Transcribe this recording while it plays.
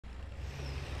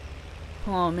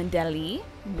POM deli.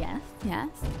 Yes, yes.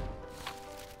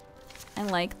 And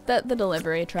like the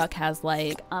delivery truck has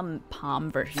like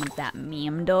POM version of that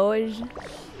meme doge.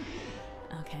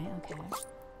 Okay, okay.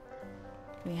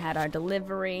 We had our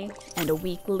delivery, and a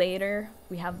week later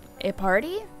we have a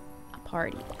party? A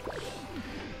party.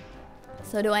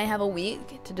 So do I have a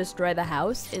week to destroy the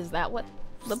house? Is that what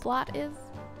the plot is?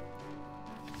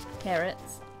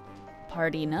 Carrots.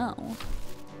 Party no.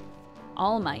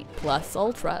 All Might plus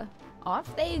Ultra.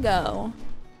 Off they go.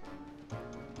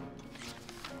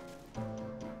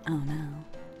 Oh no.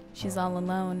 She's all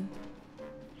alone.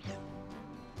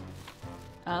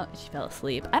 Oh, she fell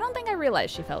asleep. I don't think I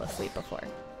realized she fell asleep before.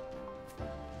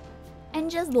 And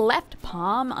just left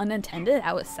POM unattended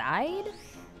outside?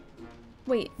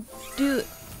 Wait, do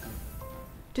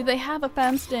they have a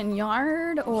fenced-in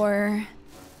yard, or?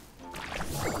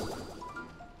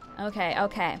 Okay,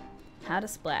 okay. How to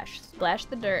splash. Splash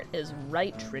the dirt is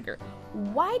right trigger.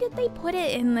 Why did they put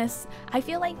it in this? I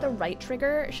feel like the right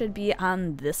trigger should be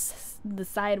on the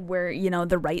side where, you know,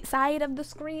 the right side of the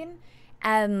screen,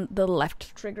 and the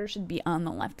left trigger should be on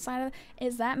the left side of it.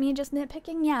 Is that me just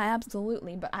nitpicking? Yeah,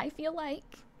 absolutely. But I feel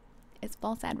like it's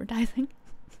false advertising.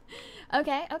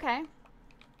 Okay, okay.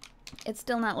 It's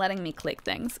still not letting me click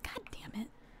things. God damn it.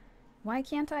 Why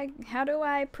can't I? How do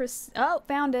I oh,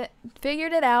 found it.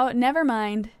 Figured it out. Never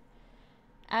mind.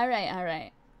 Alright,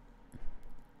 alright.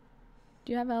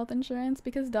 Do you have health insurance?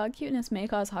 Because dog cuteness may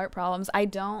cause heart problems. I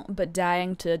don't, but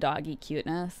dying to doggy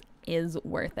cuteness is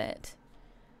worth it.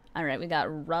 Alright, we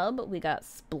got rub, we got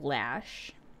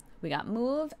splash, we got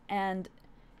move, and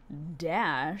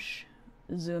dash.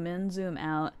 Zoom in, zoom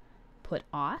out, put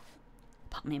off.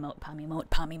 Pom emote, pom emote,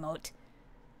 pom emote.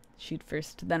 Shoot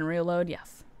first, then reload,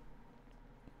 yes.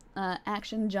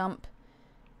 Action, jump,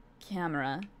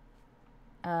 camera.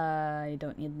 I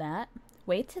don't need that.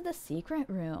 Wait to the secret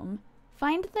room.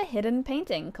 Find the hidden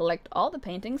painting. Collect all the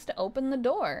paintings to open the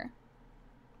door.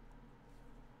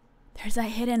 There's a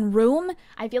hidden room?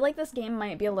 I feel like this game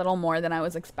might be a little more than I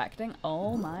was expecting.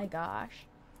 Oh my gosh.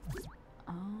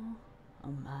 Oh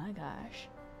my gosh.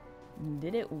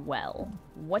 Did it well.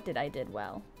 What did I did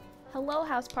well? Hello,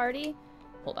 house party.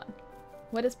 Hold on.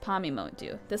 What does POM emote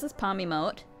do? This is POM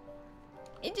emote.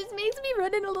 It just makes me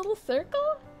run in a little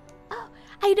circle? Oh,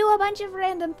 I do a bunch of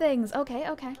random things. Okay,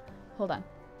 okay. Hold on.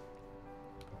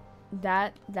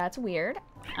 That's weird.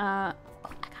 Oh, I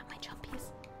got my jumpies.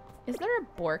 Is there a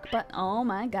Bork button? Oh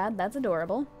my god, that's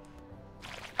adorable.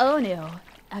 Oh no.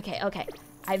 Okay, okay.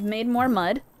 I've made more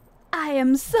mud. I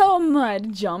am so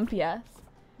mud. Jump, yes.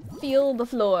 Feel the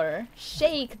floor.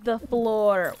 Shake the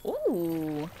floor.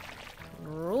 Ooh.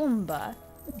 Roomba.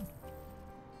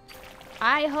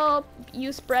 I hope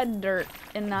you spread dirt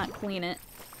and not clean it.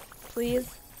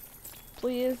 Please.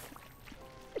 Please.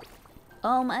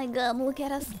 Oh my god, look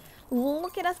at us.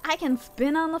 Look at us. I can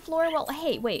spin on the floor. Well,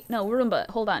 hey, wait. No, Roomba,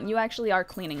 hold on. You actually are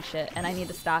cleaning shit, and I need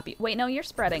to stop you. Wait, no, you're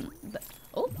spreading.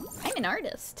 Oh, I'm an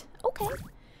artist. Okay.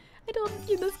 I don't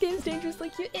think this game's dangerously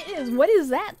cute. It is. What is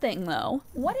that thing, though?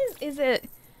 What is it?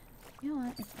 You know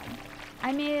what? It's fine.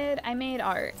 I made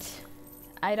art.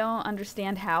 I don't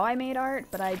understand how I made art,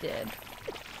 but I did.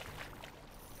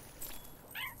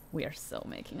 We are so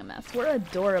making a mess. We're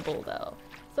adorable, though.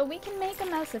 So we can make a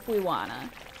mess if we wanna.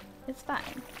 It's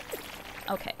fine.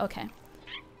 Okay, okay.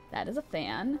 That is a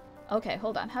fan. Okay,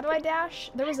 hold on. How do I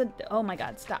dash? There was a... Oh my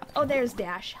god, stop. Oh, there's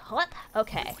dash. What?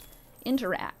 Okay.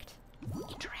 Interact.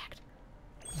 Interact.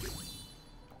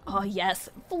 Oh, yes.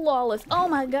 Flawless. Oh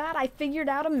my god, I figured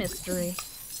out a mystery.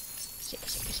 Shake,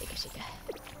 shake, shake, shake.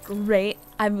 Great.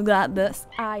 I've got this.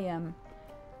 I am...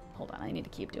 Hold on, I need to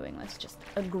keep doing this just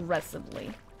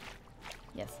aggressively.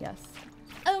 Yes, yes.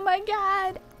 Oh my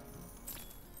god!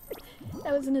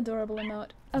 That was an adorable emote.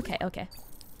 Okay, okay.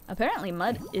 Apparently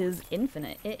mud is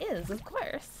infinite. It is, of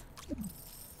course.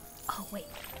 Oh, wait.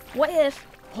 What if...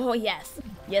 Oh, yes.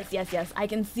 Yes, yes, yes. I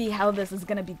can see how this is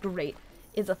gonna be great.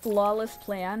 It's a flawless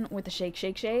plan with the shake,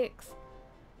 shake, shakes.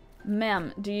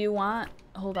 Ma'am, do you want...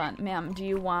 Hold on. Ma'am, do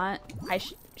you want...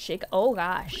 shake... Oh,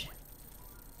 gosh.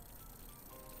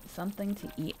 Something to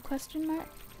eat, question mark?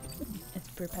 It's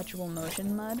perpetual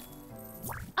motion mud.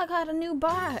 I got a new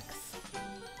box.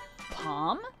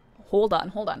 POM? Hold on,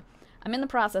 hold on. I'm in the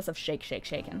process of shake, shake,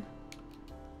 shaking.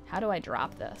 How do I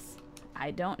drop this?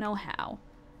 I don't know how.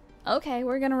 Okay,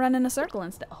 we're gonna run in a circle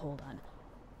instead. Hold on.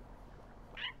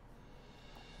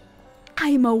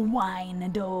 I'm a wine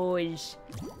doge.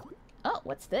 Oh,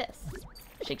 what's this?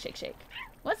 Shake, shake, shake.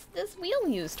 What's this wheel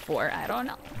used for? I don't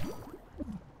know.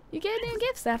 You get new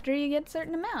gifts after you get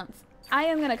certain amounts. I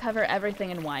am gonna cover everything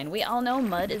in wine. We all know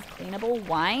mud is cleanable.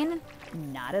 Wine?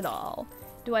 Not at all.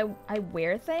 Do I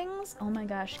wear things? Oh my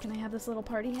gosh, can I have this little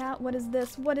party hat? What is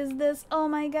this? What is this? Oh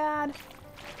my god.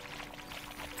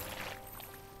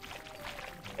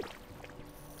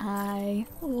 I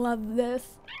love this.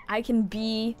 I can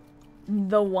be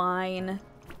the wine.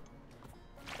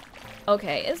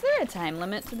 Okay, is there a time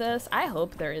limit to this? I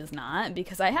hope there is not,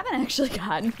 because I haven't actually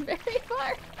gotten very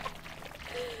far.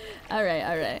 Alright,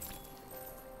 alright.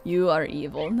 You are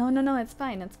evil. No, no, no, it's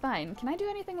fine, it's fine. Can I do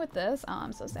anything with this? Oh,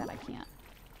 I'm so sad I can't.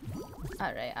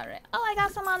 Alright, alright. Oh, I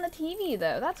got some on the TV,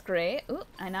 though. That's great. Ooh,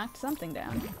 I knocked something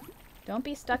down. Don't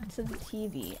be stuck to the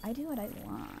TV. I do what I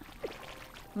want.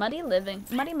 Muddy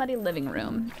living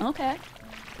room. Okay.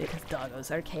 Because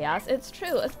doggos are chaos. It's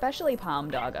true, especially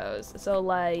POM doggos. So,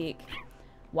 like,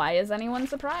 why is anyone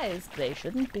surprised? They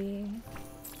shouldn't be.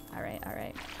 Alright,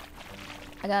 alright.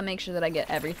 I gotta make sure that I get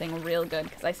everything real good,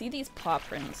 because I see these paw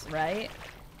prints, right?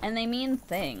 And they mean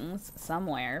things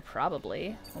somewhere,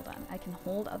 probably. Hold on, I can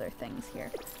hold other things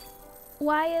here.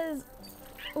 Why did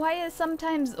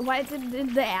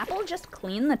the apple just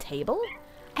clean the table?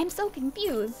 I'm so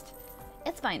confused.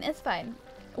 It's fine, it's fine.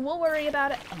 We'll worry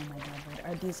about it. Oh my god, what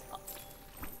are these?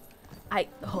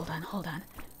 Hold on.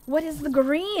 What is the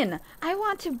green? I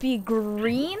want to be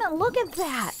green. Look at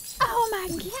that. Oh my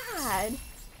god.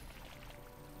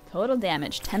 Total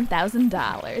damage,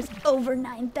 $10,000. Over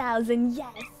 9,000,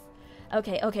 yes.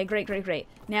 Okay, great.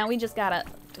 Now we just gotta,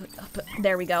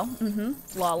 there we go.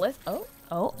 Flawless.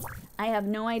 Oh, I have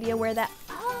no idea where that,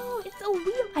 oh, it's a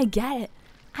wheel. I get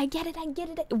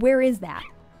it. Where is that?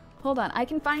 Hold on, I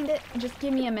can find it. Just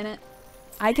give me a minute.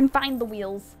 I can find the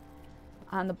wheels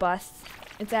on the bus.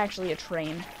 It's actually a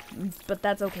train, but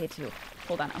that's okay too.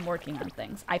 Hold on, I'm working on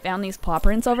things. I found these paw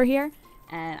prints over here,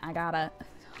 and I gotta, oh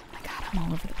my god, I'm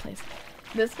all over the place.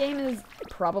 This game is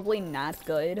probably not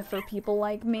good for people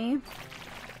like me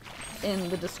in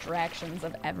the distractions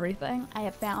of everything. I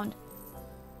have found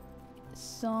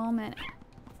so many.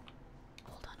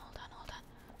 Hold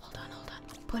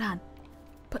on.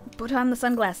 Put on the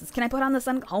sunglasses. Can I put on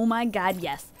the oh my god,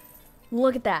 yes.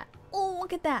 Look at that. Oh,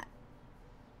 look at that.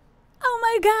 Oh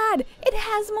my god, it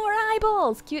has more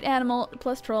eyeballs. Cute animal,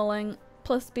 plus trolling,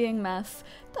 plus being mess.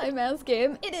 Time Mouse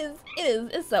game.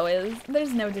 It so is.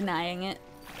 There's no denying it.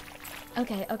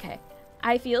 Okay.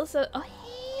 I feel so, oh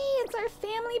hey, it's our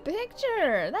family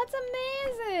picture. That's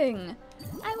amazing.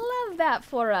 I love that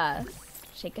for us.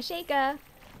 Shaka.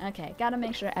 Okay, gotta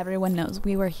make sure everyone knows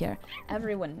we were here.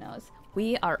 Everyone knows.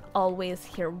 We are always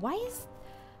here.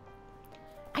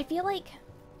 I feel like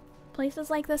places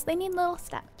like this, they need little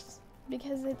steps.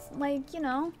 Because it's like, you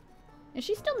know, is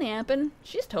she still napping?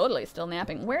 She's totally still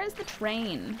napping. Where is the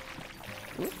train?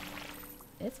 Ooh,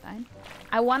 it's fine.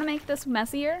 I want to make this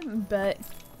messier, but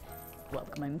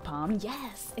welcoming POM.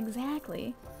 Yes,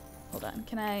 exactly. Hold on,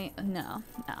 can I? No,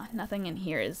 nothing in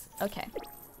here is, okay.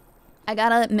 I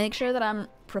gotta make sure that I'm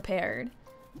prepared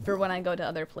for when I go to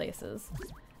other places.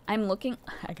 I'm looking,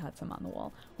 I got some on the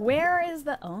wall. Where is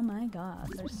the, oh my god,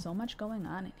 there's so much going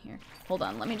on in here. Hold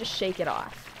on, let me just shake it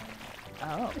off.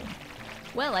 Oh.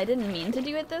 Well, I didn't mean to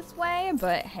do it this way,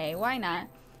 but hey, why not?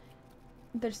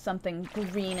 There's something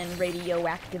green and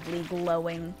radioactively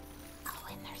glowing. Oh,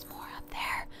 and there's more up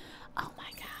there. Oh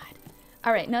my god.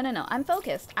 Alright, no, I'm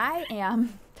focused. I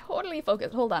am totally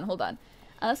focused. Hold on.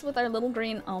 Us with our little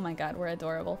green, oh my god, we're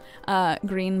adorable.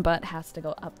 Green butt has to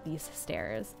go up these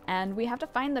stairs. And we have to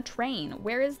find the train.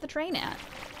 Where is the train at?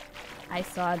 I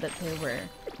saw that there were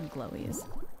glowies.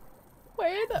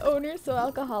 Why are the owners so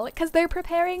alcoholic? Because they're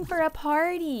preparing for a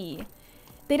party.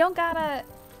 They don't gotta...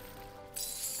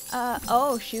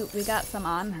 oh shoot, we got some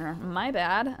on her. My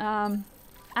bad.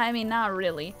 I mean, not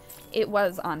really. It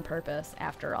was on purpose,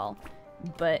 after all.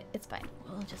 But it's fine.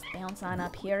 We'll just bounce on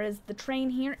up. Here is the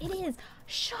train here. It is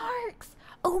sharks.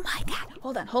 Oh my god.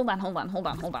 Hold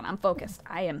on. I'm focused.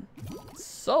 I am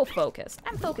so focused.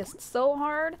 I'm focused so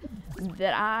hard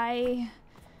that I...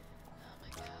 Oh my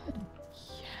god.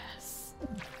 Yes.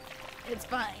 It's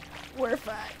fine. We're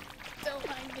fine. Don't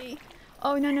mind me.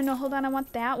 Oh, no. Hold on. I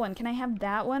want that one. Can I have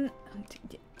that one?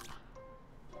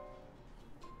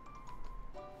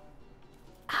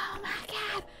 Oh my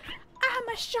god.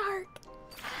 I'm a shark.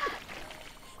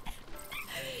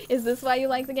 Is this why you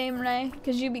like the game, Ray?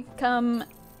 Because you become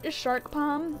Shark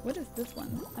POM? What is this one?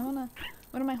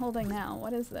 What am I holding now?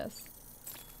 What is this?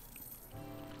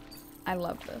 I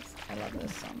love this. I love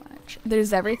this so much.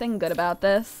 There's everything good about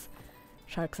this.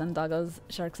 Sharks and doggos.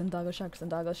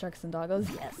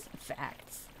 Yes,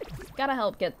 facts. Gotta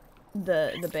help get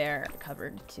the bear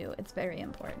covered too. It's very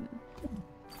important.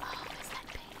 Oh, is that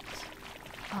paint?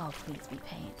 Oh, please be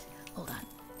paint. Hold on.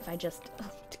 If I just...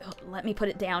 let me put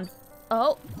it down.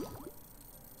 Oh!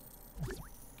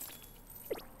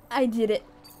 I did it.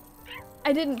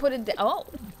 I didn't put it down. Oh.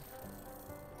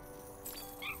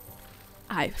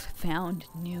 I've found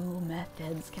new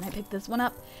methods. Can I pick this one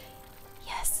up?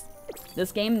 Yes.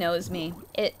 This game knows me.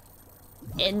 It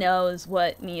knows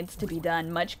what needs to be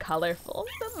done. Much colorful.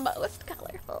 The most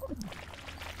colorful.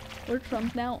 We're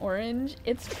Trump now orange.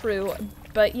 It's true.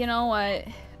 But you know what?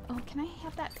 Oh, can I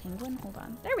have that penguin? Hold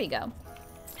on. There we go.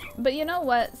 But you know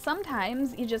what?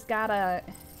 Sometimes you just gotta...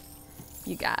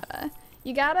 You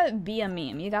gotta be a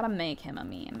meme. You gotta make him a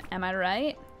meme. Am I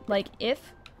right? Like,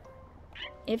 if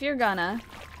you're gonna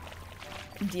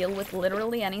deal with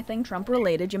literally anything Trump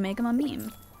related, you make him a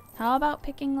meme. How about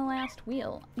picking the last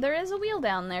wheel? There is a wheel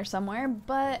down there somewhere,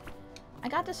 but I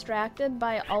got distracted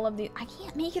by all of the... I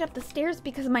can't make it up the stairs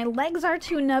because my legs are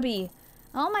too nubby.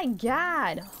 Oh my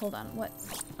god. Hold on, what?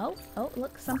 Oh,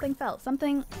 look, something fell.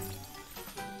 Something...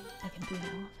 I can be an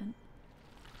elephant.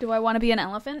 Do I want to be an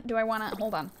elephant? Do I want to...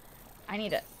 Hold on. I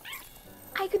need it.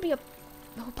 I could be a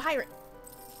pirate.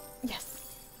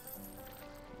 Yes.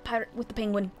 Pirate with the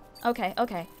penguin. Okay,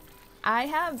 okay. I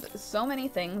have so many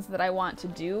things that I want to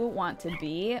do, want to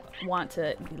be, want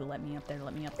to... Let me up there,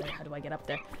 let me up there. How do I get up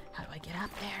there? How do I get up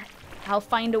there? I'll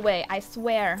find a way, I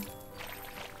swear.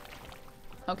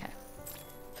 Okay.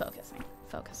 Focusing,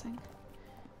 focusing.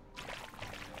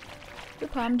 The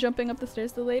POM jumping up the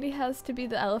stairs. The lady has to be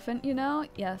the elephant, you know?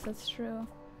 Yes, that's true.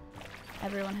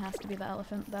 Everyone has to be the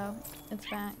elephant, though. It's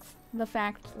facts. The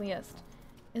factliest.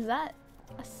 Is that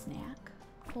a snack?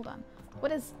 Hold on.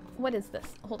 What is this?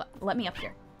 Hold on. Let me up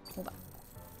here. Hold on.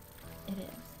 It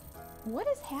is. What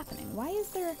is happening? Why is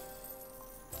there...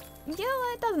 You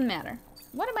know, it doesn't matter.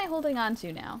 What am I holding on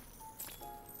to now?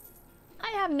 I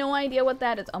have no idea what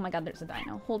that is. Oh my god, there's a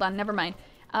dino. Hold on, never mind.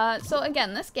 So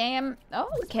again, this game... Oh,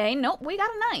 okay. Nope, we got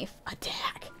a knife.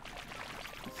 Attack.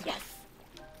 Yes.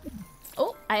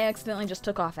 Oh, I accidentally just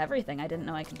took off everything. I didn't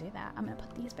know I could do that. I'm gonna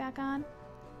put these back on.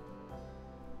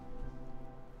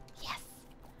 Yes.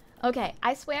 Okay,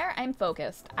 I swear I'm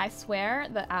focused. I swear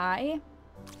that I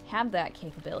have that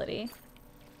capability.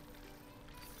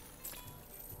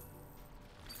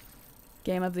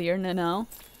 Game of the year, no.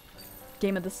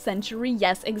 Game of the century,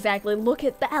 yes, exactly. Look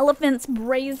at the elephant's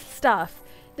braised stuff.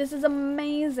 This is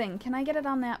amazing. Can I get it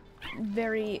on that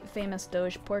very famous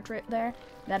Doge portrait there?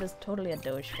 That is totally a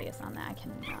Doge face on that. I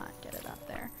cannot get it up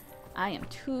there. I am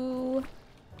too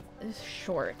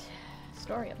short.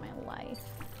 Story of my life.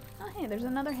 Oh, hey, there's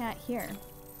another hat here.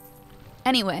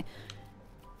 Anyway,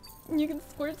 you can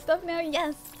squirt stuff now?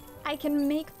 Yes, I can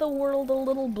make the world a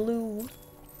little blue.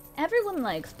 Everyone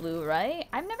likes blue, right?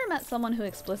 I've never met someone who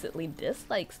explicitly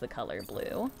dislikes the color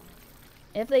blue.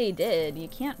 If they did, you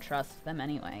can't trust them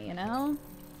anyway, you know?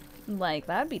 Like,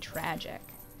 that would be tragic.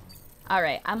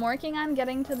 Alright, I'm working on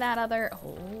getting to that other...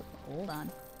 Hold on.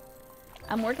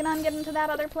 I'm working on getting to that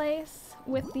other place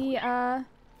with the,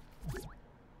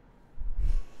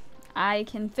 I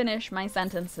can finish my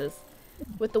sentences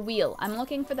with the wheel. I'm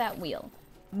looking for that wheel.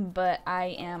 But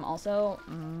I am also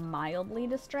mildly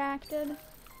distracted.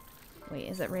 Wait,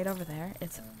 is it right over there?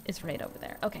 It's right over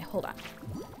there. Okay, hold on.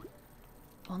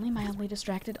 Only mildly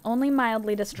distracted. Only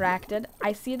mildly distracted.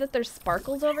 I see that there's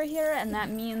sparkles over here, and that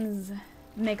means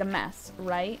make a mess,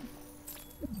 right?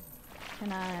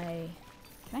 Can I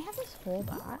have this whole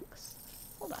box?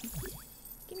 Hold on.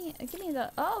 Give me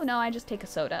the... Oh, no, I just take a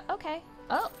soda. Okay.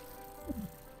 Oh.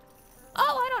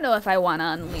 Oh, I don't know if I want to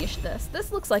unleash this.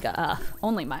 This looks like a...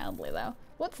 only mildly, though.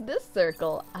 What's this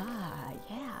circle? Ah,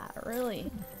 yeah,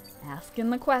 really. Asking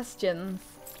the questions.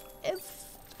 It's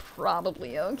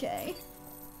probably okay.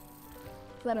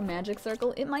 Is that a magic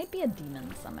circle? It might be a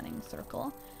demon summoning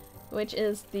circle, which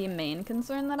is the main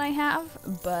concern that I have,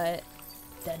 but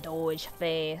the Doge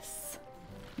face.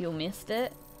 You missed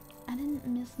it? I didn't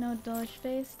miss no Doge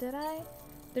face, did I?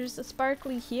 There's a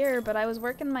sparkly here, but I was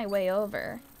working my way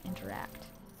over. Interact.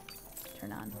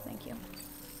 Turn on. Thank you.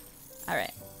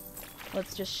 Alright.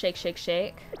 Let's just shake, shake,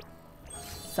 shake.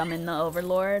 Summon the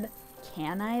Overlord.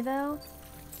 Can I, though?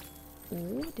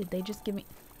 Ooh, did they just give me...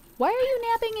 Why are you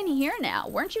napping in here now?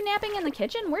 Weren't you napping in the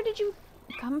kitchen? Where did you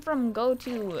come from, go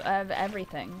to, of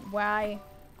everything? Why?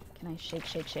 Can I shake,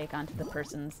 shake, shake onto the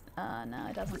person's... no,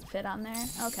 it doesn't fit on there.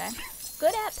 Okay.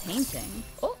 Good at painting.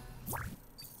 Oh!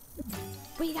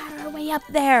 We got our way up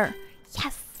there!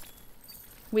 Yes!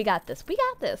 We got this. We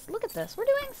got this. Look at this. We're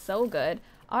doing so good.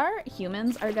 Our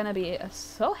humans are gonna be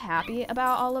so happy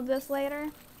about all of this later.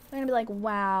 They're gonna be like,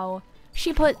 wow,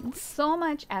 she put so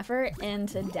much effort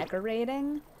into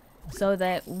decorating so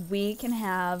that we can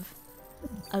have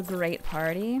a great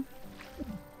party.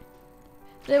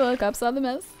 They woke up, saw the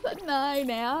mess, a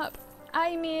nap.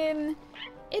 I mean,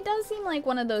 It does seem like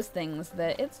one of those things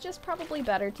that it's just probably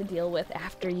better to deal with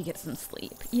after you get some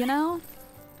sleep, you know?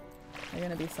 They're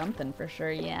gonna be something for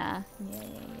sure, yeah.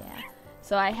 Yeah.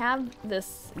 So I have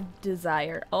this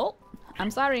desire. Oh,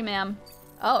 I'm sorry, ma'am.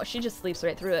 Oh, she just sleeps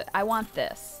right through it. I want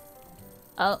this.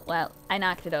 Oh, well, I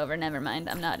knocked it over. Never mind.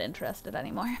 I'm not interested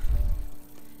anymore.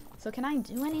 So can I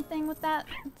do anything with that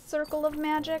circle of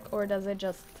magic, or does it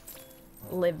just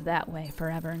live that way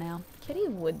forever now? Kitty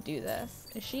would do this.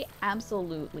 She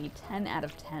absolutely 10 out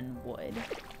of 10 would.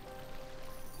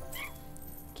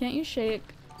 Can't you shake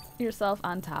yourself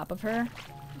on top of her?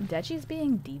 Dechi's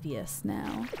being devious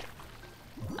now.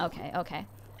 Okay.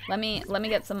 Let me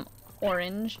get some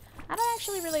orange. I don't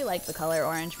actually really like the color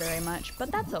orange very much,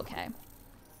 but that's okay.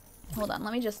 Hold on,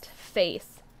 let me just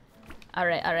face.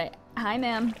 Alright. Hi,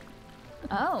 ma'am.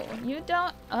 Oh, you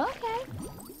don't... Okay.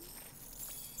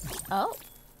 Oh.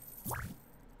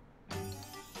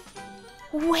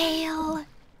 Whale!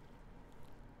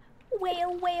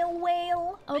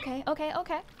 Whale. Okay.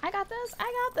 I got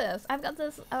this. I've got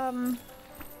this,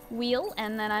 wheel,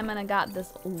 and then I'm gonna got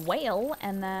this whale,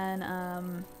 and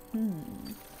then,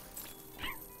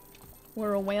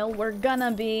 we're a whale, we're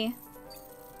gonna be.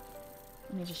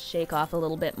 Let me just shake off a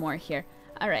little bit more here.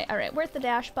 Alright, where's the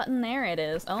dash button? There it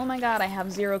is. Oh my god, I have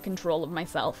zero control of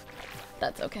myself.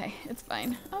 That's okay, it's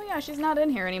fine. Oh yeah, she's not in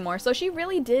here anymore, so she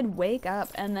really did wake up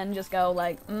and then just go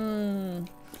like,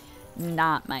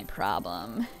 not my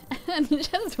problem. And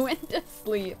just went to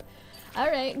sleep.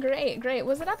 Alright, great.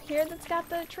 Was it up here that's got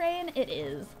the train? It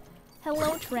is.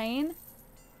 Hello, train.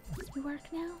 You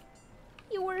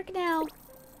work now?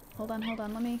 Hold on,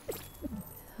 let me...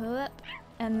 Hup.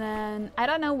 And then, I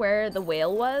don't know where the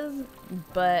whale was,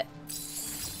 but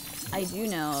I do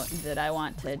know that I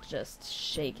want to just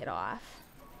shake it off.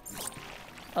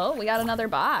 Oh, we got another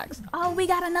box. Oh, we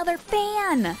got another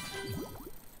fan!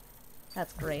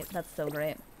 That's great. That's so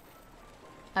great.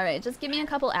 Alright, just give me a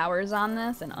couple hours on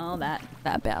this, and oh,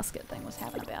 that basket thing was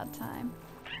having a bad time.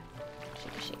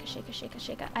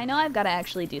 Shake. I know I've got to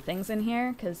actually do things in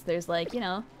here, because there's like, you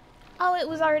know... Oh, it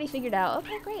was already figured out.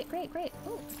 Okay, great.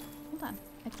 Oh, hold on.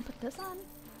 I can put this on.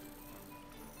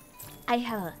 I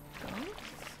have a ghost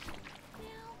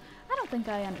now? I don't think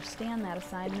I understand that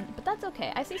assignment, but that's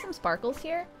okay. I see some sparkles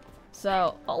here.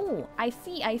 So, oh, I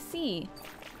see.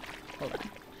 Hold on.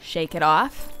 Shake it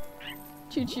off.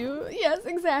 Choo-choo. Yes,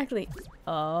 exactly.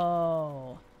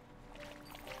 Oh.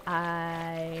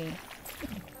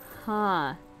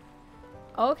 Huh.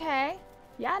 Okay.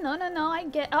 Yeah, no, I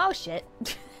get... Oh, shit.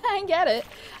 I get it.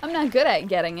 I'm not good at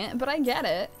getting it, but I get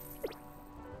it.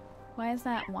 Why is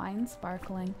that wine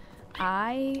sparkling?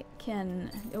 I can...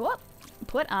 Whoop!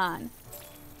 Put on.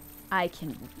 I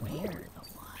can wear the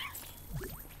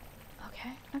wine.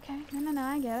 Okay. No,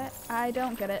 I get it. I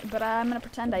don't get it, but I'm gonna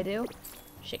pretend I do.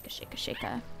 Shake.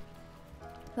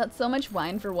 That's so much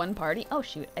wine for one party. Oh,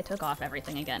 shoot. I took off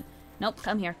everything again. Nope,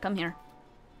 come here.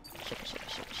 Shake.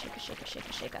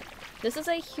 This is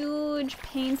a huge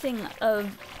painting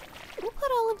of... Who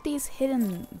put all of these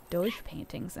hidden Doge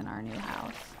paintings in our new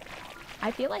house? I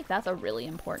feel like that's a really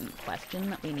important question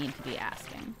that we need to be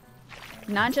asking.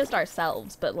 Not just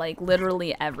ourselves, but like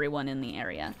literally everyone in the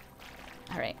area.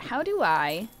 Alright, how do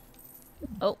I...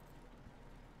 Oh.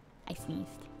 I sneezed.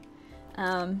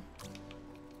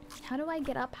 How do I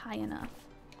get up high enough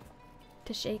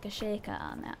to shake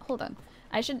on that? Hold on.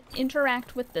 I should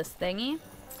interact with this thingy.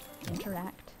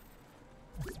 Interact.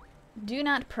 Do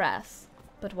not press.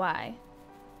 But why?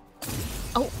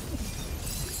 Oh!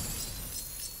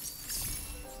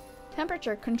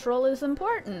 Temperature control is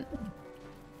important.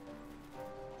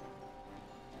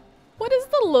 What is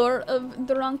the lore of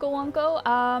Doronko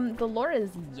Wanko? The lore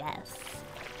is yes.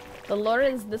 The lore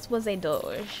is this was a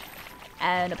Doge.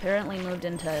 And apparently moved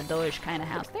into a Doge kind of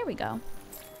house. There we go.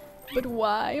 But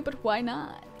why? But why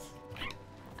not?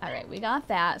 Alright, we got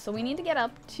that. So we need to get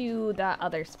up to that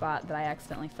other spot that I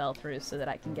accidentally fell through so that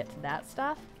I can get to that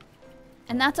stuff.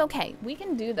 And that's okay. We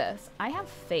can do this. I have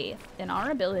faith in our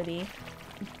ability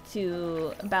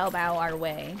to bow our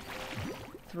way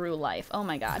through life. Oh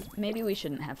my god. Maybe we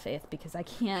shouldn't have faith because I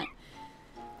can't...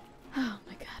 Oh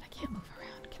my god, I can't move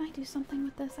around. Can I do something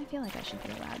with this? I feel like I should be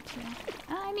allowed to.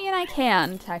 I mean, I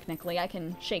can, technically. I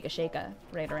can shake a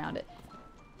right around it.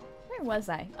 Where was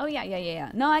I? Oh,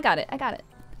 yeah. No, I got it.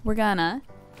 We're gonna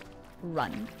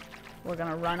run. We're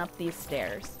gonna run up these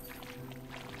stairs.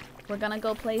 We're gonna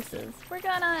go places. We're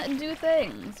gonna do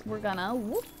things. We're gonna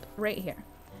whoop right here.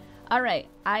 Alright,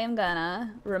 I am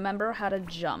gonna remember how to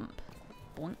jump.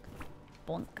 Boink,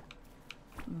 boink,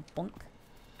 boink.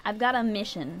 I've got a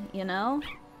mission, you know?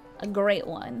 A great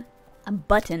one. A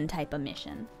button type of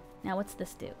mission. Now what's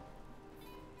this do?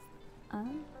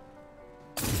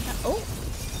 Oh.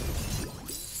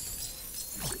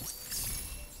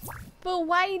 But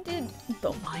why did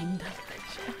the wine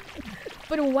beverage?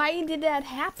 But why did that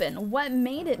happen? What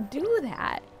made it do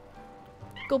that?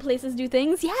 Go places, do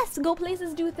things? Yes, go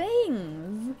places, do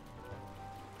things.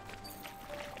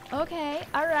 Okay,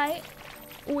 all right.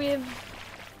 We've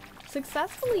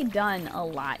successfully done a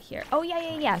lot here. Oh,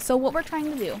 yeah. So what we're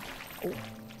trying to do. Oh.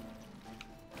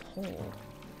 Hold.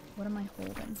 What am I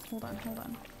holding? Hold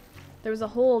on. There was a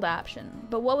hold option.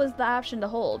 But what was the option to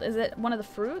hold? Is it one of the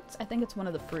fruits? I think it's one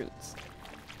of the fruits.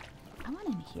 I want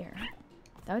in here.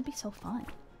 That would be so fun.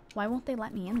 Why won't they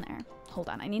let me in there? Hold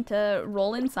on. I need to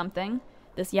roll in something.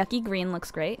 This yucky green looks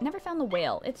great. Never found the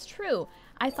whale. It's true.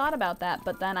 I thought about that,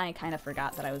 but then I kind of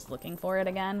forgot that I was looking for it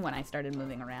again when I started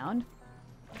moving around.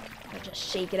 I'll just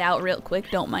shake it out real quick.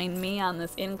 Don't mind me on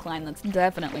this incline that's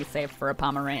definitely safe for a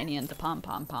Pomeranian to pom.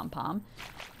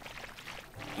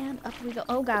 And up we go.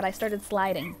 Oh god, I started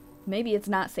sliding. Maybe it's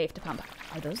not safe to pom.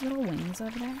 Are those little wings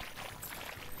over there?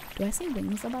 Do I see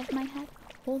wings above my head?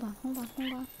 Hold on.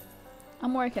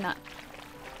 I'm working up.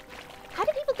 How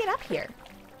do people get up here?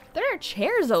 There are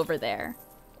chairs over there.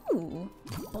 Ooh,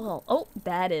 ball. Oh,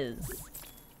 that is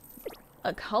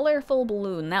a colorful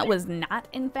balloon. That was not,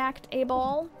 in fact, a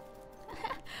ball.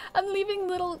 I'm leaving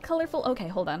little colorful... Okay,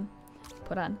 hold on.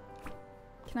 Put on.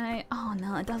 Can I... Oh,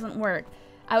 no, it doesn't work.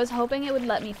 I was hoping it would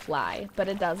let me fly, but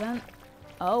it doesn't.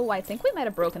 Oh, I think we might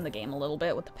have broken the game a little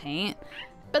bit with the paint.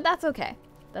 But that's okay.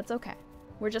 That's okay.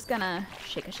 We're just gonna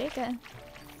shake it.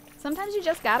 Sometimes you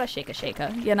just gotta shake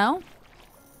it, you know?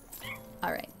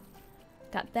 All right.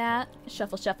 Got that.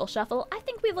 Shuffle. I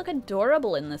think we look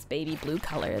adorable in this baby blue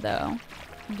color, though.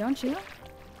 Don't you?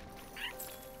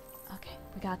 Okay,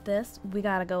 we got this. We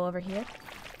gotta go over here.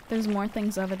 There's more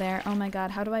things over there. Oh my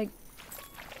god, how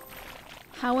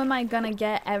am I gonna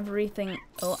get everything?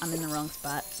 Oh, I'm in the wrong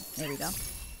spot. There we go.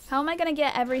 How am I gonna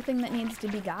get everything that needs to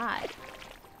be got?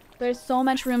 There's so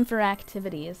much room for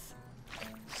activities.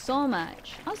 So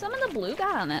much. Oh, some of the blue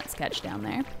got on that sketch down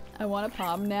there. I want a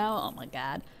POM now. Oh my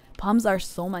god. POMs are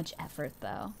so much effort,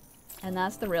 though. And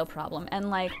that's the real problem.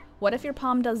 And, like, what if your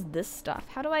POM does this stuff?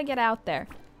 How do I get out there?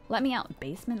 Let me out.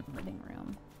 Basement, living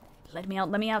room. Let me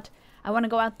out. I want to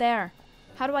go out there.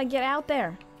 How do I get out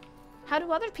there? How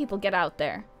do other people get out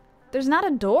there? There's not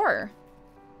a door.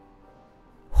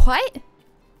 What?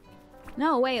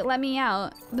 No, wait, let me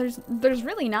out. There's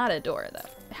really not a door, though.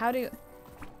 How do...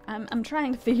 I'm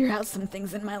trying to figure out some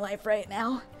things in my life right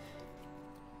now.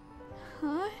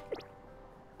 Huh?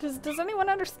 Does anyone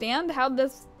understand how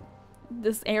this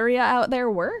area out there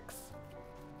works?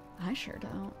 I sure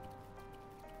don't.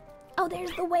 Oh,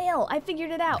 there's the whale. I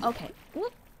figured it out. Okay.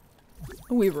 Whoop.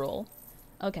 We roll.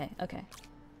 Okay.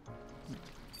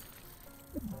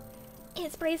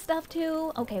 It sprays stuff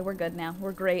too. Okay, we're good now.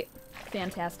 We're great.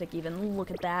 Fantastic even. Look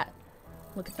at that.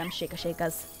 Look at them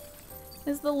shakas.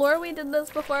 Is the lore we did this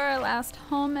before our last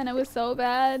home and it was so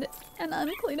bad and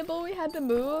uncleanable we had to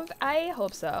move? I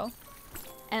hope so.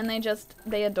 And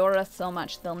they adore us so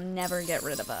much they'll never get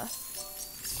rid of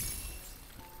us.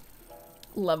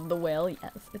 Love the whale,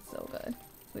 yes, it's so good.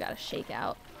 We gotta shake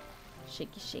out.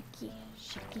 Shaky.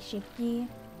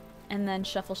 And then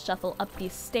shuffle up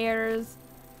these stairs.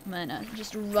 I'm gonna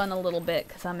just run a little bit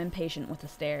because I'm impatient with the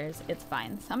stairs. It's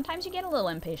fine. Sometimes you get a little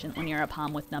impatient when you're a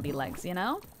POM with nubby legs, you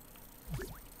know?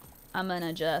 I'm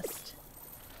gonna just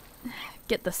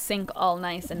get the sink all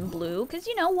nice and blue because,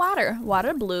 you know, water.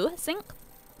 Water, blue, sink,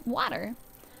 water.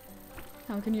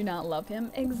 How can you not love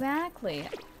him? Exactly.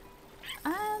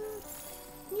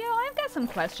 You know, I've got some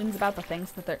questions about the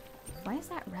things that they're... Why is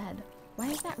that red?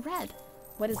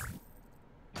 What is...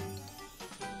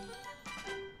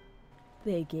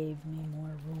 They gave me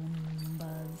more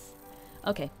Roombas.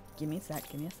 Okay, give me a sec.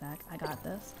 I got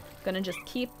this. Gonna just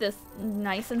keep this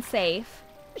nice and safe.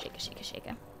 Shake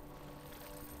it.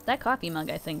 That coffee mug,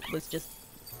 I think, was just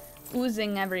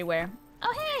oozing everywhere.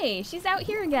 Oh, hey, she's out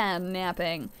here again,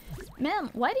 napping. Ma'am,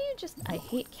 why do you just... I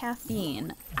hate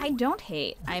caffeine. I don't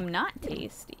hate. I'm not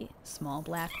tasty. Small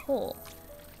black hole.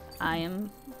 I am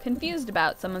confused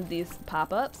about some of these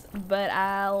pop-ups, but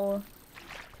I'll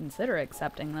consider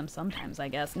accepting them sometimes, I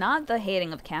guess. Not the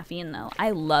hating of caffeine, though.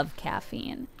 I love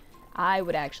caffeine. I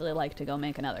would actually like to go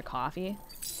make another coffee,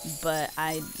 but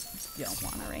I don't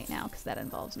want to right now because that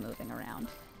involves moving around.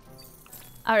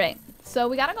 All right, so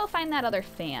we gotta go find that other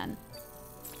fan.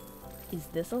 Is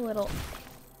this a little...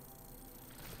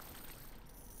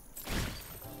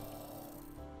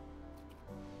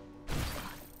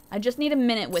 I just need a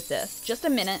minute with this, just a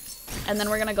minute, and then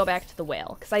we're gonna go back to the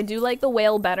whale because I do like the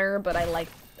whale better, but I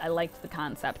like the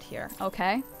concept here.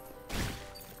 Okay.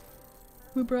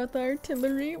 We brought the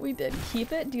artillery. We did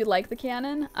keep it. Do you like the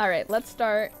cannon? All right, let's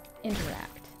start.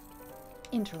 Interact.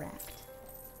 Interact.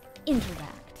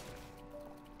 Interact.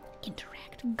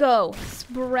 Interact. Go.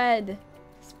 Spread.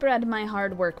 Spread my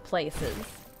hard work places.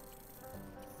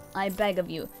 I beg of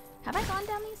you. Have I gone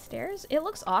down these stairs? It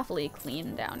looks awfully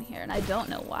clean down here, and I don't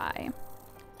know why.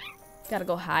 Gotta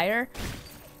go higher.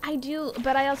 I do,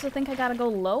 but I also think I gotta go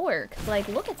lower. Cause like,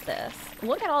 look at this.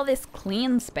 Look at all this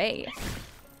clean space.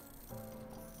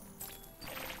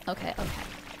 Okay, okay.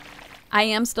 I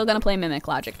am still gonna play Mimic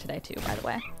Logic today too, by the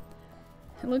way.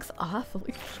 It looks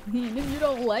awfully clean and you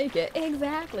don't like it.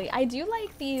 Exactly. I do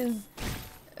like these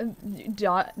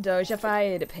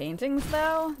Dojified paintings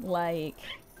though. Like,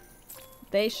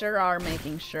 they sure are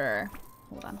making sure.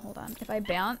 Hold on, hold on. If I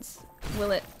bounce,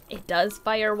 will it? It does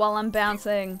fire while I'm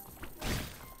bouncing.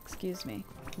 Excuse me.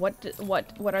 What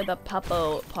are the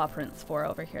paw prints for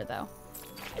over here though?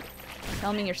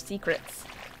 Tell me your secrets.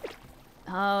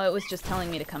 Oh, it was just telling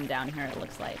me to come down here, it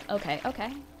looks like. Okay,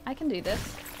 okay. I can do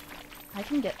this. I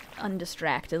can get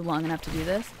undistracted long enough to do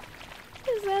this.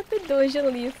 Is that the Doja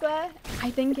Lisa?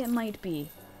 I think it might be.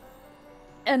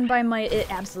 And by might, it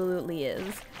absolutely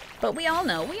is. But we all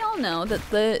know that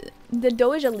the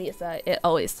Doja Lisa, it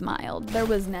always smiled. There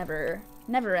was never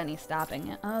any stopping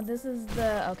it. Oh, this is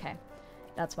the, okay.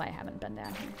 That's why I haven't been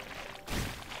down here.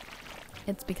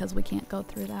 It's because we can't go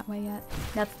through that way yet.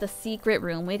 That's the secret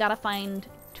room. We gotta find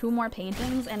 2 more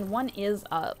paintings, and one is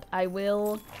up. I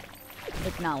will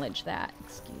acknowledge that.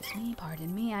 Excuse me,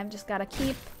 pardon me. I've just gotta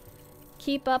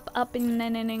keep up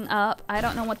and up. I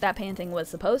don't know what that painting was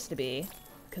supposed to be,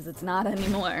 because it's not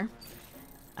anymore.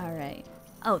 All right.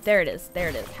 Oh, there it is. There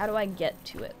it is. How do I get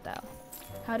to it, though?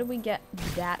 How do we get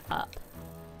that up?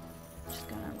 Just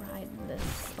gonna ride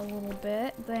this a little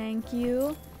bit. Thank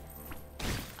you.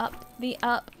 Up the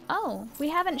up. Oh, we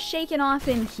haven't shaken off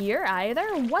in here either?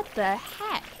 What the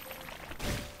heck?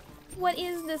 What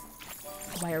is this?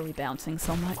 Why are we bouncing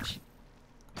so much?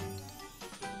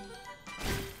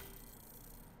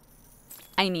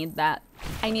 I need that.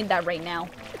 I need that right now.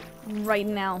 Right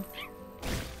now.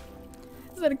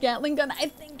 Is that a Gatling gun? I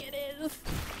think it is.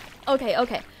 Okay,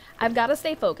 okay. I've got to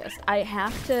stay focused. I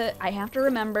have to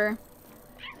remember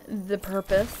the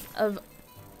purpose of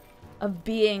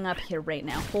being up here right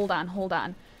now. Hold on, hold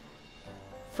on.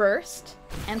 First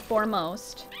and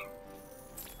foremost,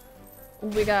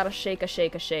 we gotta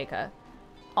shake-a.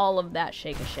 All of that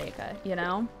shake-a, you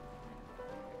know?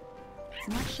 It's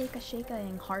not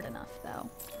shake-a-ing hard enough, though.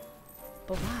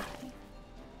 But why?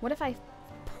 What if I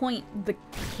point the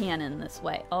cannon this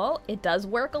way? Oh, it does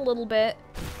work a little bit.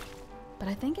 But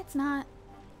I think it's not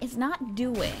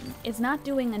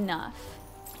doing enough.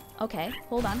 Okay,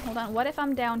 hold on. What if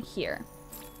I'm down here?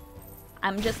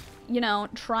 I'm just, you know,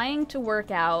 trying to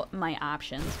work out my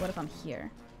options. What if I'm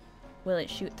here? Will it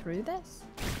shoot through this?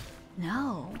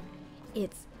 No.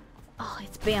 It's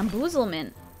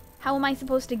bamboozlement. How am I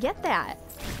supposed to get that?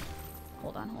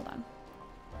 Hold on.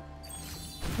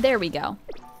 There we go.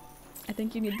 I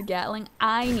think you need the Gatling.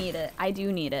 I need it. I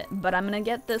do need it. But I'm gonna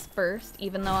get this first,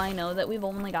 even though I know that we've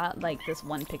only got, like, this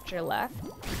one picture left.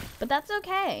 But that's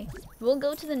okay. We'll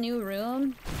go to the new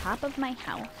room, top of my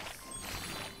house.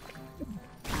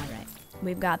 Alright.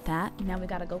 We've got that. Now we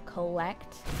gotta go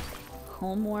collect.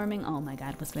 Home warming. Oh my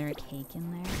god, was there a cake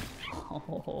in there?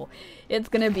 Oh, it's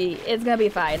gonna be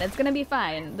fine. It's gonna be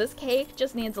fine. This cake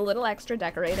just needs a little extra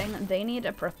decorating. They need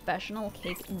a professional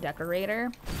cake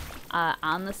decorator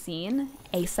on the scene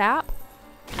ASAP.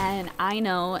 And I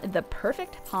know the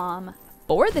perfect POM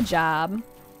for the job.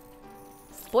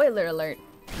 Spoiler alert,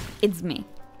 it's me.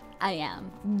 I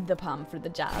am the POM for the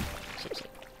job. Shit.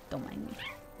 Don't mind me.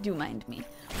 Do mind me.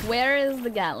 Where is the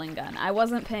Gatling gun? I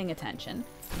wasn't paying attention.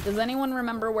 Does anyone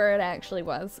remember where it actually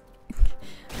was?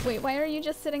 Wait, why are you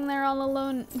just sitting there all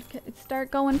alone? Start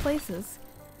going places.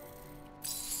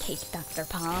 Cake Dr.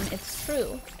 POM, it's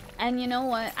true. And you know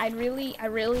what?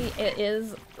 It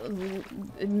is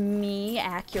me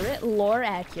accurate, lore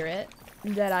accurate,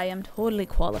 that I am totally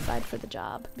qualified for the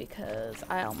job because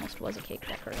I almost was a cake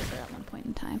decorator at one point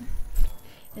in time.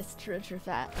 It's true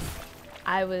fact.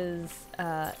 I was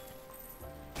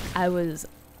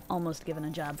almost given a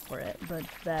job for it, but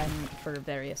then for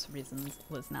various reasons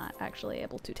was not actually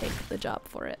able to take the job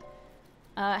for it.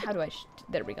 How do I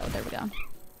there we go.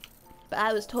 But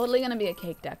I was totally gonna be a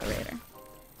cake decorator.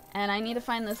 And I need to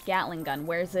find this Gatling gun.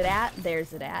 Where's it at?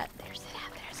 There's it at. There's it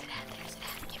at.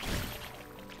 Give me.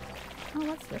 Oh,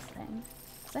 what's this thing?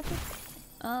 Is that just,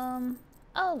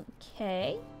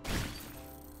 okay.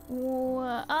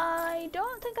 Well, I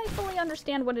don't think I fully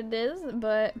understand what it is,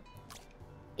 but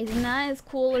it's not as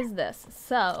cool as this.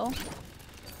 So,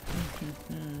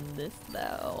 this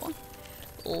though.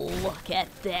 Look at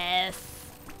this.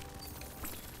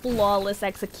 Flawless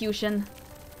execution.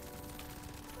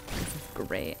 This is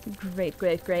great. Great,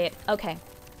 great, great. Okay.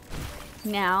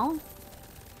 Now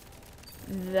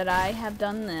that I have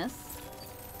done this,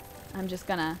 I'm just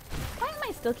gonna... Why am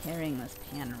I still carrying this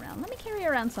pan around? Let me carry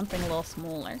around something a little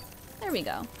smaller. There we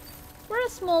go. We're a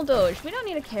small doge. We don't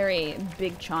need to carry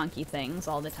big chonky things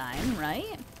all the time,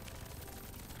 right?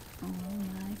 Oh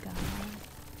my god.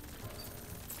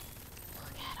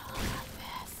 Look at all of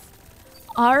this.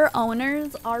 Our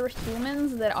owners, our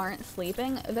humans that aren't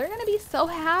sleeping, they're gonna be so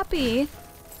happy.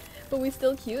 But we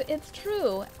still cute? It's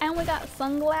true. And we got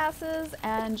sunglasses,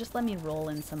 and just let me roll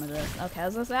in some of this. Okay, I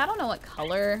was gonna say, I don't know what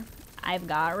color I've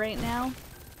got right now,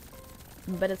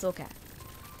 but it's okay.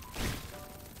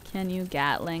 Can you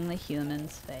Gatling the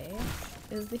human's face?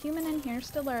 Is the human in here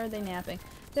still, or are they napping?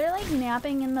 They're like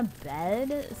napping in the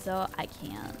bed, so I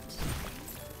can't.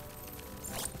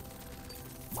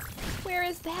 Where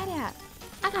is that at?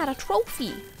 I got a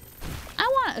trophy. I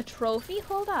want a trophy.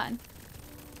 Hold on.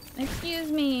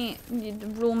 Excuse me,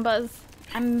 Roombas.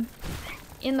 I'm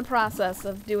in the process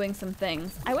of doing some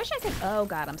things. I wish I could... Oh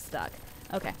god, I'm stuck.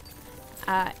 Okay.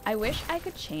 I wish I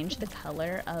could change the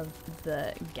color of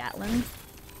the Gatlins.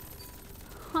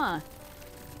 Huh.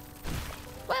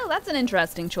 Well, that's an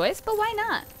interesting choice, but why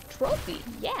not? Trophy.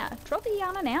 Yeah, trophy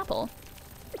on an apple.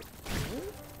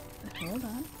 Hold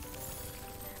on.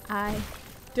 I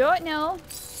don't know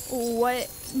what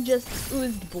just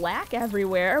oozed black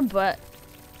everywhere, but...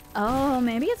 Oh,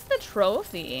 maybe it's the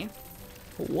trophy.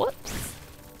 Whoops.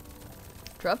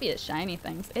 Trophy is shiny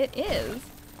things. It is.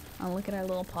 Oh, look at our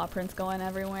little paw prints going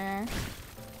everywhere.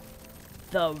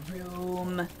 The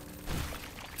room.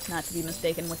 Not to be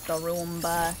mistaken with the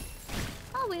Roomba.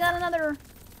 Oh, we got another...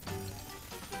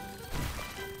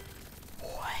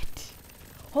 What?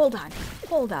 Hold on.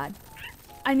 Hold on.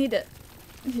 I need to...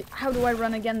 How do I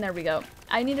run again? There we go.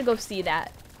 I need to go see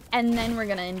that. And then we're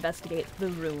gonna investigate the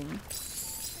room.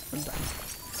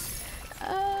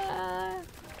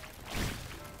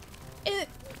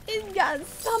 It got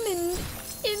summoned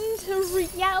into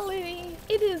reality.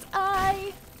 It is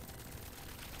I,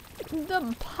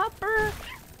 the pupper.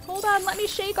 Hold on, let me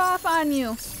shake off on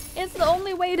you. It's the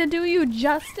only way to do you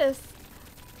justice.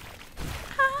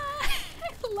 I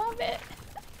love it.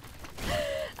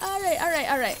 All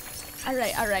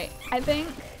right. I think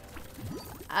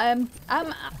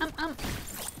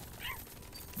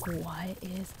what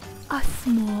is a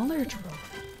smaller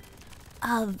trophy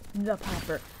of the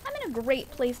pupper? I'm in a great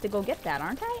place to go get that,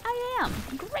 aren't I? I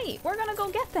am. Great. We're gonna go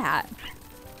get that.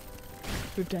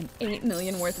 We've done 8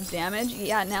 million worth of damage.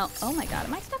 Yeah, now, oh my god,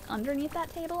 am I stuck underneath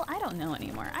that table? I don't know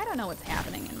anymore. I don't know what's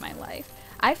happening in my life.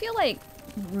 I feel like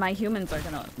my humans are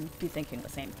gonna be thinking the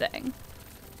same thing.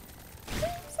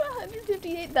 It's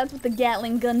 158. That's what the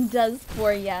Gatling gun does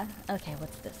for ya. Okay,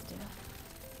 what's this do?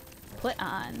 Put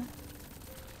on.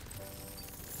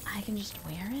 I can just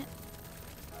wear it?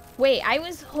 Wait, I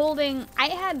was holding... I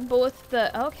had both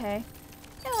the... Okay.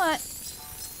 You know what?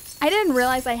 I didn't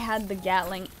realize I had the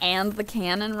Gatling and the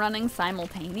cannon running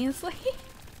simultaneously.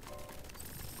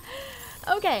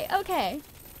 Okay.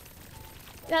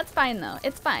 That's fine, though.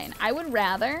 It's fine. I would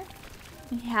rather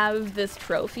have this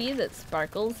trophy that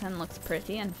sparkles and looks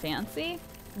pretty and fancy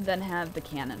than have the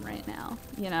cannon right now,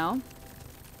 you know?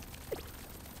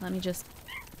 Let me just...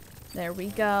 There we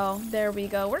go.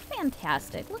 We're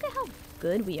fantastic. Look at how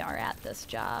good we are at this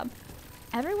job.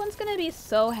 Everyone's gonna be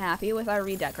so happy with our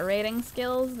redecorating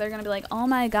skills. They're gonna be like, oh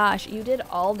my gosh, you did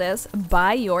all this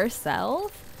by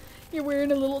yourself? You're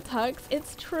wearing a little tux?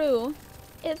 It's true.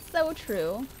 It's so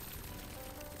true.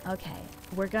 Okay,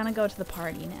 we're gonna go to the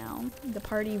party now. The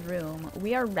party room.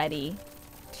 We are ready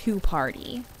to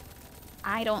party.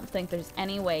 I don't think there's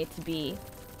any way to be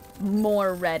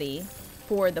more ready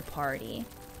for the party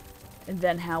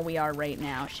than how we are right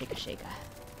now. Shaka shaka.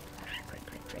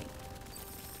 Great.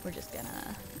 We're just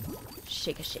gonna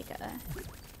shaka shaka.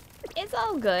 It's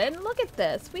all good. Look at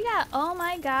this. We got, oh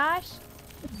my gosh.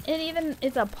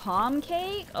 It's a POM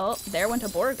cake. Oh, there went a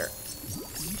burger.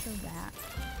 Enter that.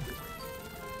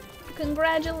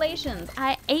 Congratulations.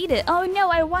 I ate it. Oh no,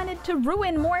 I wanted to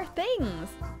ruin more things.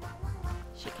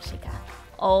 Shaka shaka.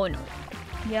 Oh no.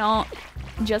 You know,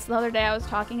 just the other day I was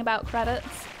talking about credits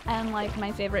and like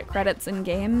my favorite credits in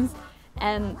games,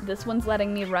 and this one's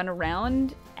letting me run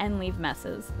around and leave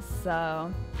messes,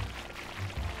 so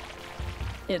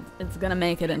it's gonna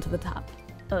make it into the top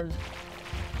of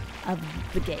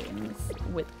the games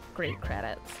with great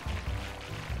credits.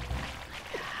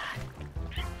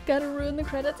 Gotta ruin the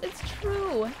credits. It's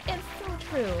true. It's so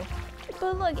true.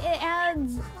 But look, it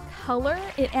adds color.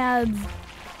 It adds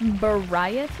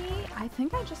Variety? I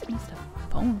think I just missed a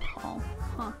phone call.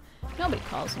 Huh. Nobody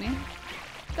calls me.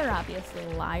 They're obviously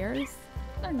liars.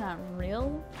 They're not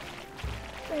real.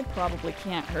 They probably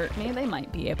can't hurt me. They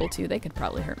might be able to. They could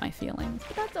probably hurt my feelings.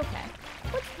 But that's okay.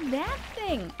 What's that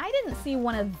thing? I didn't see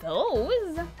one of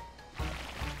those.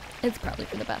 It's probably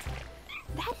for the best.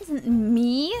 That isn't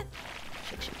me.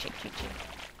 Shake, shake, shake, shake,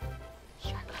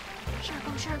 shake.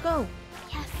 Sharko, Sharko.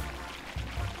 Yes.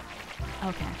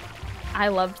 Okay. I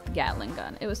loved the Gatling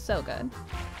gun. It was so good.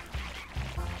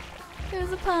 It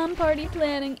was a POM party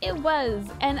planning. It was.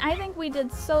 And I think we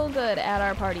did so good at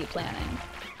our party planning.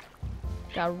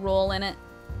 Got a roll in it.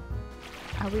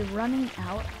 Are we running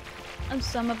out of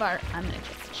some of our... I'm gonna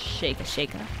just shake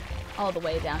a all the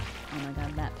way down. Oh my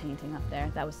god, that painting up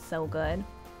there. That was so good.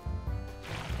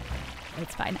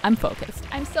 It's fine. I'm focused.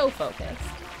 I'm so focused.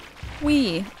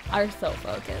 We are so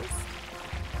focused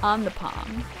on the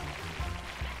POM.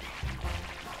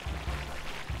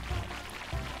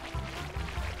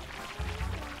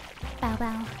 Bow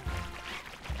bow.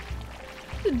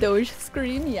 The Doge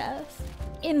scream, yes.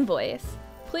 Invoice.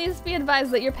 Please be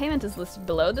advised that your payment is listed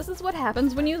below. This is what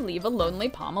happens when you leave a lonely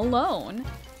POM alone.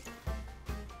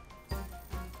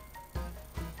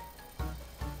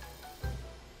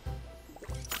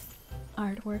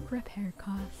 Artwork repair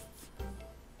costs.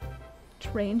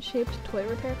 Train-shaped toy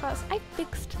repair costs. I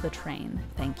fixed the train.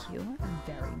 Thank you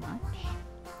very much.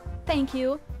 Thank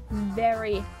you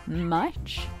very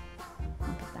much.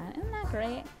 Look at that. Isn't that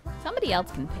great? Somebody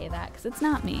else can pay that because it's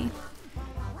not me.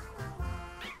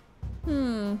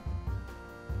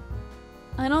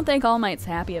 I don't think All Might's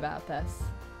happy about this.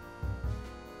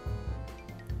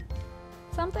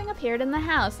 Something appeared in the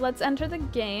house. Let's enter the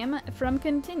game from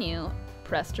continue.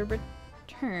 Press to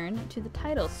return to the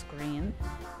title screen.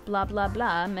 Blah, blah,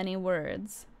 blah. Many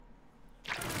words.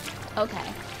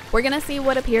 Okay. We're gonna see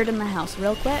what appeared in the house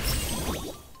real quick.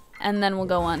 And then we'll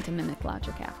go on to Mimic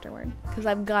Logic afterward. Because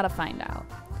I've gotta find out.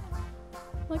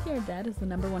 Look, your dad is the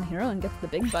 #1 hero and gets the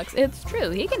big bucks. It's true.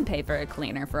 He can pay for a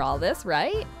cleaner for all this,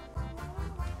 right?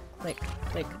 Click,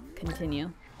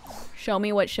 continue. Show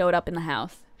me what showed up in the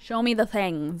house. Show me the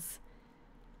things.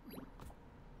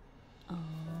 Oh,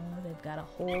 they've got a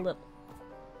hold of...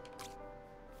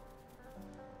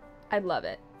 I love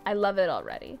it. I love it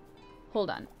already. Hold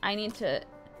on. I need to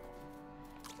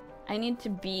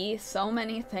be so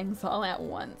many things all at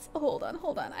once. Hold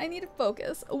on. I need to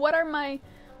focus. What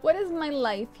is my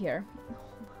life here?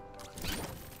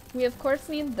 We of course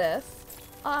need this.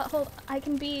 I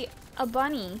can be a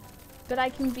bunny, but I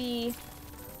can be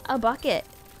a bucket.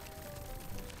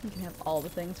 You can have all the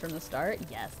things from the start.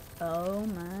 Yes. Oh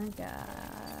my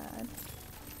god.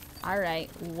 All right.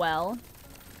 Well.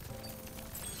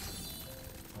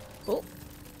 Oh,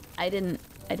 I didn't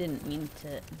mean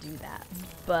to do that,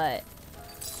 but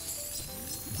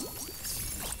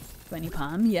bunny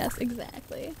POM. Yes,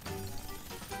 exactly.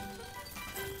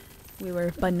 We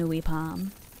were Banui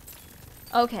POM.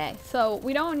 Okay, so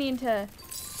we don't need to...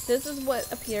 This is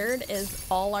what appeared is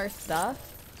all our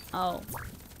stuff. Oh.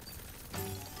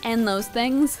 And those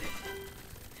things.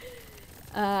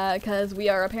 Because we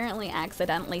are apparently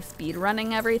accidentally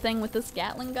speedrunning everything with this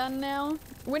Gatling gun now.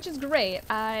 Which is great.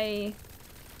 I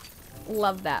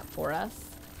love that for us.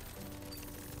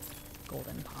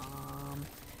 Golden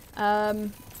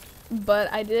POM.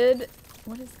 But I did...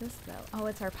 What is this, though? Oh,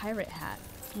 it's our pirate hat.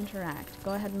 Interact.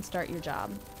 Go ahead and start your job.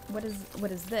 What is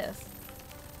this?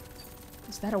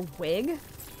 Is that a wig?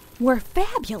 We're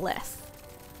fabulous!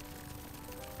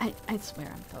 I swear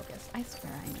I'm focused. I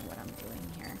swear I know what I'm doing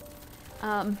here.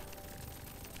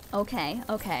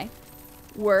 Okay.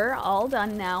 We're all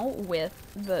done now with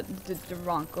the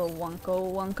Doronko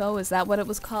Wanko. Is that what it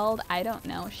was called? I don't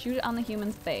know. Shoot it on the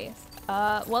human's face.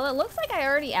 Well, it looks like I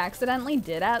already accidentally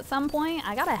did at some point.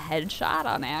 I got a headshot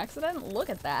on accident. Look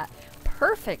at that.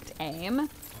 Perfect aim.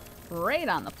 Right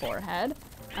on the forehead.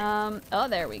 Oh,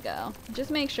 there we go.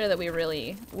 Just make sure that we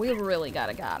really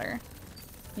got her.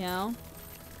 You know?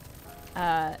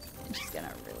 Just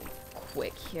gonna really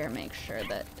quick here make sure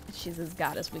that she's as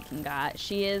got as we can got.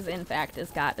 She is, in fact, as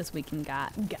got as we can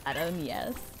got. Got him,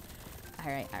 yes.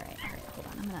 Alright. Hold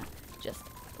on, I'm gonna just...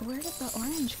 Where did the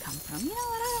orange come from? You know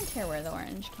what? I don't care where the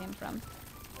orange came from.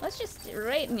 Let's just...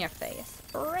 Right in your face.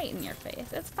 Right in your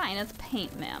face. It's fine. It's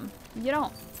paint, ma'am. You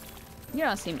don't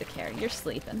seem to care. You're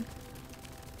sleeping.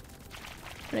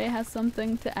 Ray has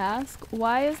something to ask.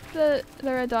 Why is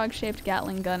there a dog-shaped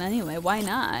Gatling gun anyway? Why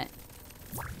not?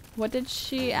 What did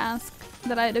she ask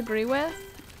that I'd agree with?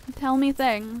 Tell me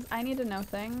things. I need to know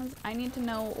things. I need to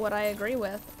know what I agree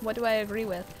with. What do I agree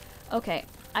with? Okay,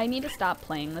 I need to stop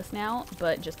playing this now,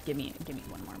 but just give me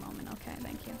one more moment. Okay,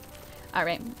 thank you. All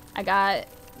right, I got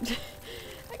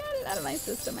I got it out of my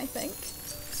system, I think.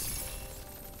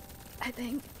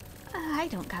 I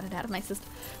don't got it out of my system,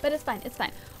 but it's fine. It's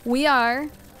fine. We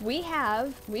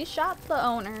shot the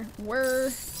owner.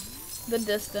 We're the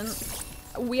distance.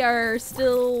 We are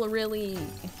still really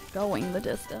going the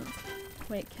distance.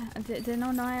 Wait,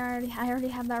 no, I already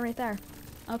have that right there.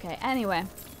 Okay, anyway,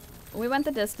 we went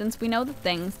the distance. We know the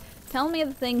things. Tell me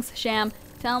the things, Sham.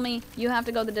 Tell me you have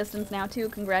to go the distance now too.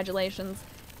 Congratulations.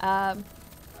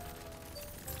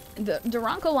 The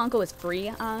Doronko Wanko is free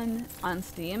on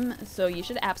Steam, so you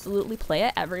should absolutely play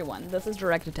it. Everyone. This is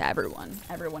directed to everyone.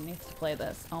 Everyone needs to play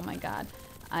this. Oh my god.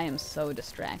 I am so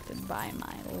distracted by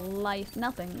my life.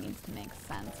 Nothing needs to make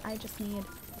sense. I just need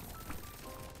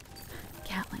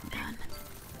Gatling gun.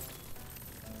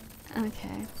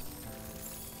 Okay.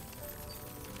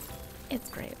 It's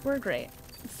great. We're great.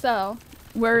 So,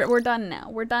 we're done now.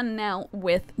 We're done now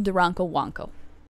with Doronko Wanko.